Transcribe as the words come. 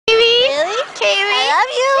Kaylee. I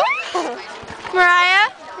love you. Mariah.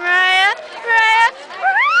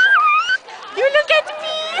 You look at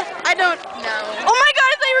me. I don't know. Oh my God,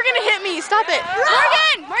 I thought you were gonna hit me. Stop it.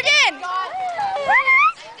 Morgan.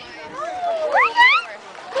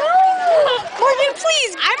 Morgan,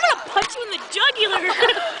 please. I'm gonna punch you in the jugular.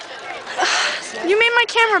 You made my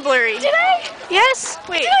camera blurry. Did I? Yes.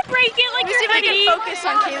 Wait. Did I break it like Let me your see if I can hoodie? focus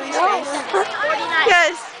on Kaylee's face.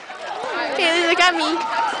 Yes. Kaylee, look at me.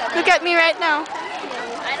 Look at me right now.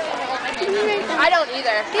 I don't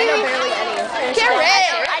either. I know barely any. Get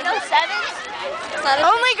rid. I know 7.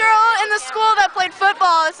 Only girl in the school that played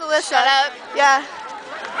football is Alyssa. Shut up. Yeah.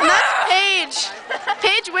 And that's Paige.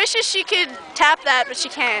 Paige wishes she could tap that, but she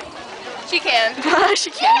can't. She can.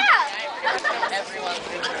 She can't. Yeah.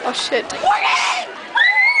 Oh shit.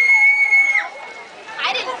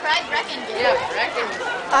 I didn't cry. Brecken did. Yeah, Brecken.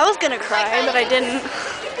 I was gonna cry, but I didn't.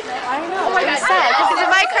 I know. Oh my God. Sad. Because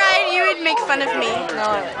if I cried, you would make fun of me.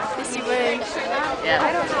 No. Yes, you would. Yeah.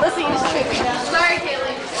 Listen, you just tricked me down. Sorry,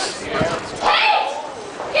 Kaylee.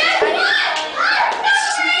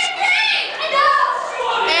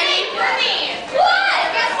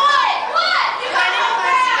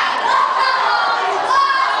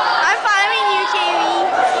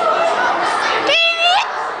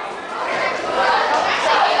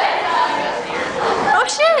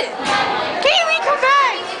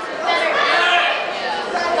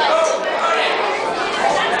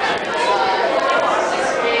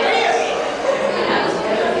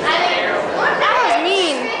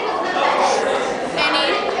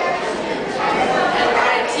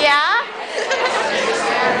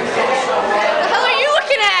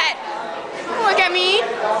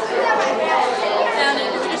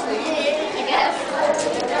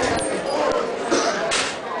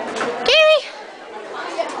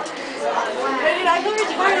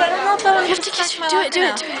 You have to kiss her. Do it.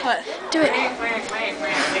 What? Do it.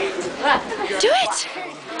 Do it.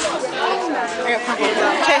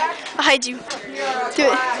 Okay, I'll hide you. Do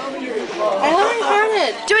it. I haven't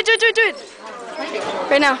started. Do it.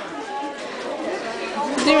 Right now.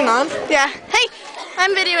 Is it even on? Yeah. Hey,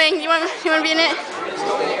 I'm videoing. You want to be in it?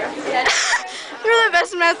 You're the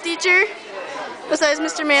best math teacher. Besides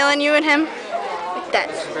Mr. Malin, you and him. Like that.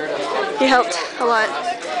 He helped a lot.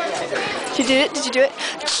 You did it? Did you do it?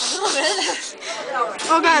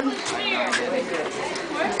 Oh God.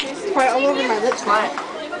 Right all over my lips. Stop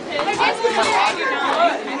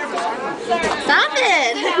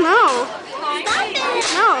it! No. Stop it!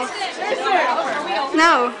 No.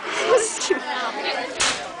 No.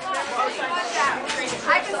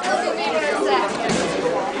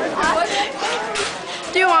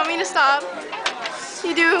 Do you want me to stop?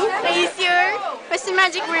 You do? Are you sure? What's the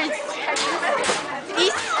magic words?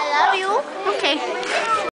 Peace. I love you. Okay.